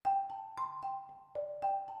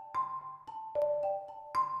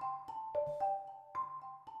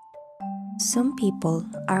Some people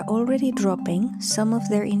are already dropping some of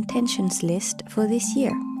their intentions list for this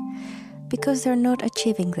year because they're not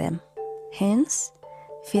achieving them, hence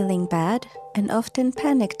feeling bad and often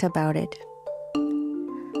panicked about it.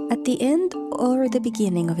 At the end or the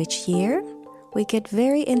beginning of each year, we get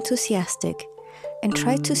very enthusiastic and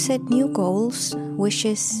try to set new goals,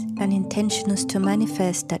 wishes, and intentions to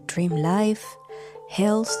manifest that dream life,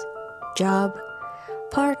 health, job,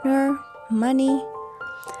 partner, money,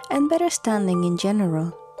 and better standing in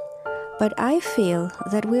general. But I feel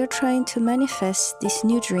that we are trying to manifest these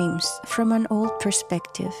new dreams from an old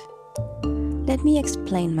perspective. Let me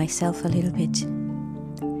explain myself a little bit.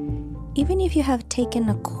 Even if you have taken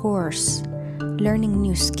a course, learning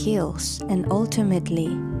new skills, and ultimately,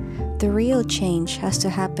 the real change has to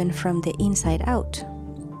happen from the inside out.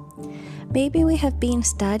 Maybe we have been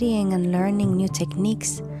studying and learning new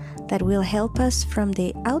techniques that will help us from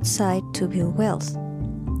the outside to build wealth.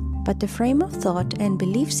 But the frame of thought and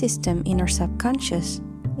belief system in our subconscious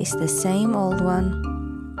is the same old one.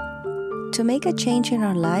 To make a change in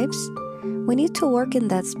our lives, we need to work in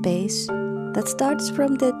that space that starts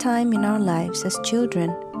from the time in our lives as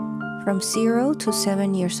children, from 0 to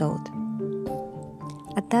 7 years old.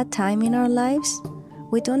 At that time in our lives,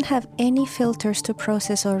 we don't have any filters to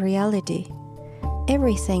process our reality.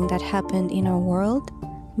 Everything that happened in our world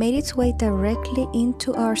made its way directly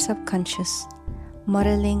into our subconscious,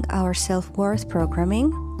 modeling our self-worth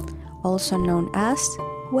programming, also known as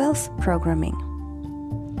wealth programming.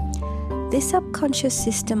 This subconscious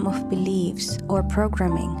system of beliefs or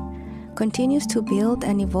programming continues to build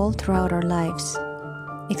and evolve throughout our lives.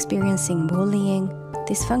 Experiencing bullying,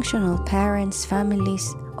 dysfunctional parents,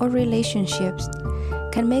 families, or relationships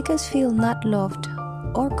can make us feel not loved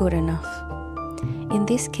or good enough. In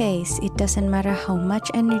this case, it doesn't matter how much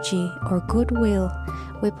energy or goodwill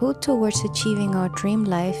we put towards achieving our dream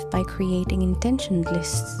life by creating intention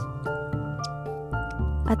lists.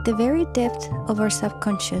 At the very depth of our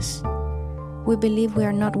subconscious, we believe we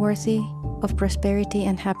are not worthy of prosperity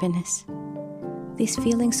and happiness. These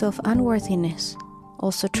feelings of unworthiness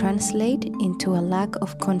also translate into a lack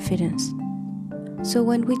of confidence. So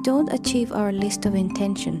when we don't achieve our list of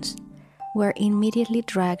intentions, we're immediately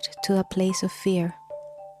dragged to a place of fear.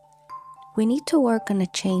 We need to work on a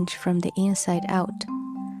change from the inside out.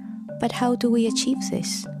 But how do we achieve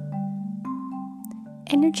this?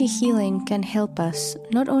 Energy healing can help us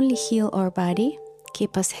not only heal our body,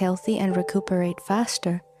 keep us healthy and recuperate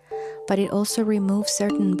faster, but it also removes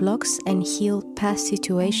certain blocks and heals past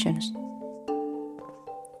situations.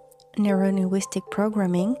 Neurolinguistic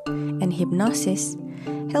programming and hypnosis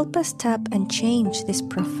help us tap and change this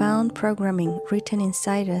profound programming written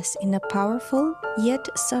inside us in a powerful yet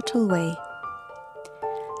subtle way.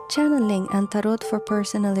 Channeling and tarot for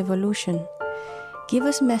personal evolution give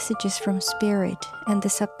us messages from spirit and the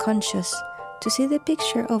subconscious to see the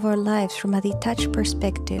picture of our lives from a detached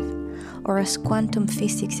perspective, or as quantum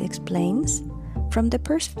physics explains, from the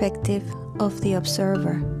perspective of the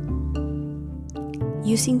observer.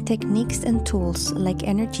 Using techniques and tools like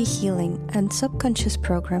energy healing and subconscious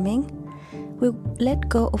programming, we let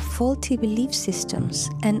go of faulty belief systems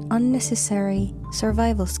and unnecessary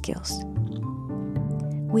survival skills.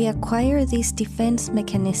 We acquire these defense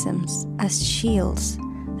mechanisms as shields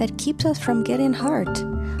that keeps us from getting hurt,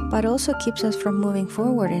 but also keeps us from moving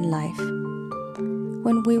forward in life.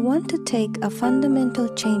 When we want to take a fundamental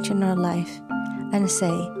change in our life and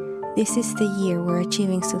say, this is the year we're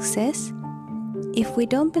achieving success, if we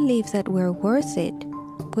don't believe that we're worth it,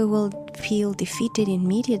 we will feel defeated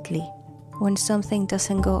immediately when something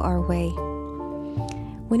doesn't go our way.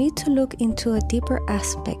 We need to look into a deeper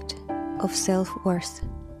aspect of self-worth.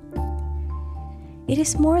 It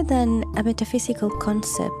is more than a metaphysical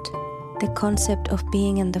concept, the concept of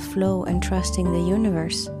being in the flow and trusting the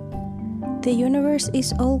universe. The universe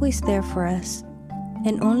is always there for us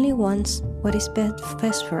and only wants what is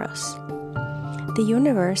best for us. The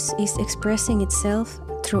universe is expressing itself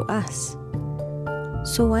through us.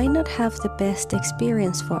 So why not have the best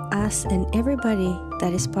experience for us and everybody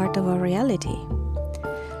that is part of our reality?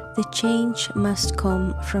 The change must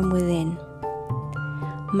come from within.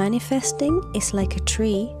 Manifesting is like a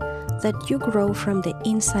tree that you grow from the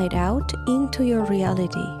inside out into your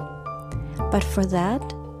reality. But for that,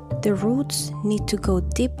 the roots need to go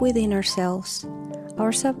deep within ourselves,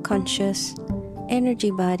 our subconscious,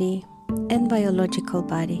 energy body, and biological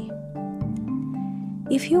body.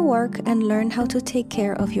 If you work and learn how to take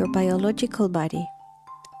care of your biological body,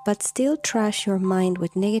 but still trash your mind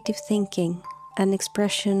with negative thinking and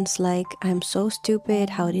expressions like, I'm so stupid,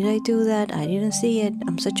 how did I do that, I didn't see it,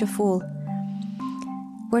 I'm such a fool,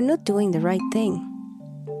 we're not doing the right thing.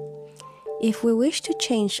 If we wish to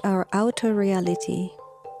change our outer reality,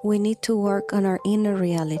 we need to work on our inner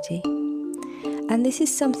reality. And this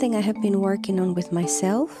is something I have been working on with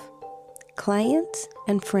myself, clients,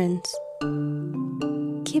 and friends.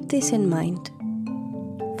 Keep this in mind.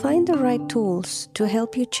 Find the right tools to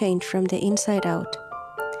help you change from the inside out.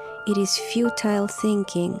 It is futile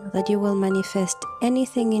thinking that you will manifest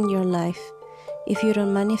anything in your life if you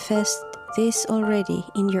don't manifest this already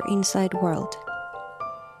in your inside world.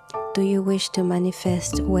 Do you wish to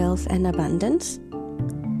manifest wealth and abundance?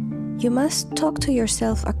 You must talk to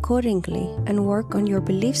yourself accordingly and work on your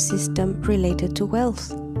belief system related to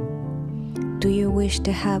wealth. Do you wish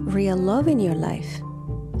to have real love in your life?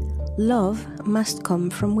 Love must come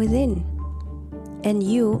from within, and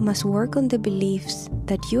you must work on the beliefs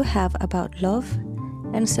that you have about love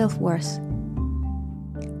and self-worth.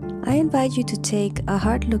 I invite you to take a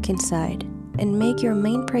hard look inside and make your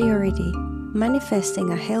main priority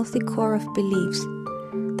manifesting a healthy core of beliefs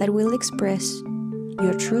that will express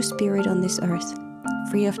your true spirit on this earth,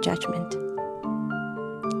 free of judgment.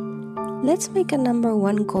 Let's make a number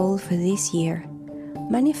one goal for this year,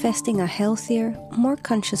 manifesting a healthier, more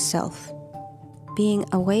conscious self, being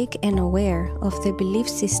awake and aware of the belief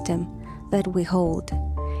system that we hold,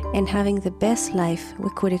 and having the best life we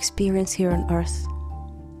could experience here on earth.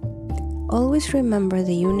 Always remember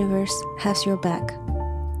the universe has your back,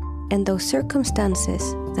 and those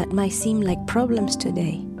circumstances that might seem like problems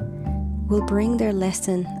today will bring their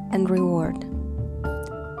lesson and reward.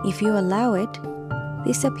 If you allow it,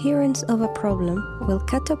 this appearance of a problem will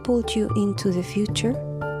catapult you into the future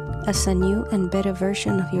as a new and better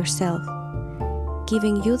version of yourself,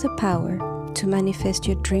 giving you the power to manifest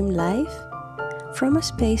your dream life from a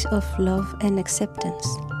space of love and acceptance.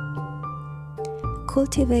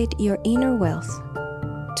 Cultivate your inner wealth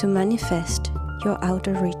to manifest your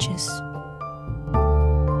outer riches.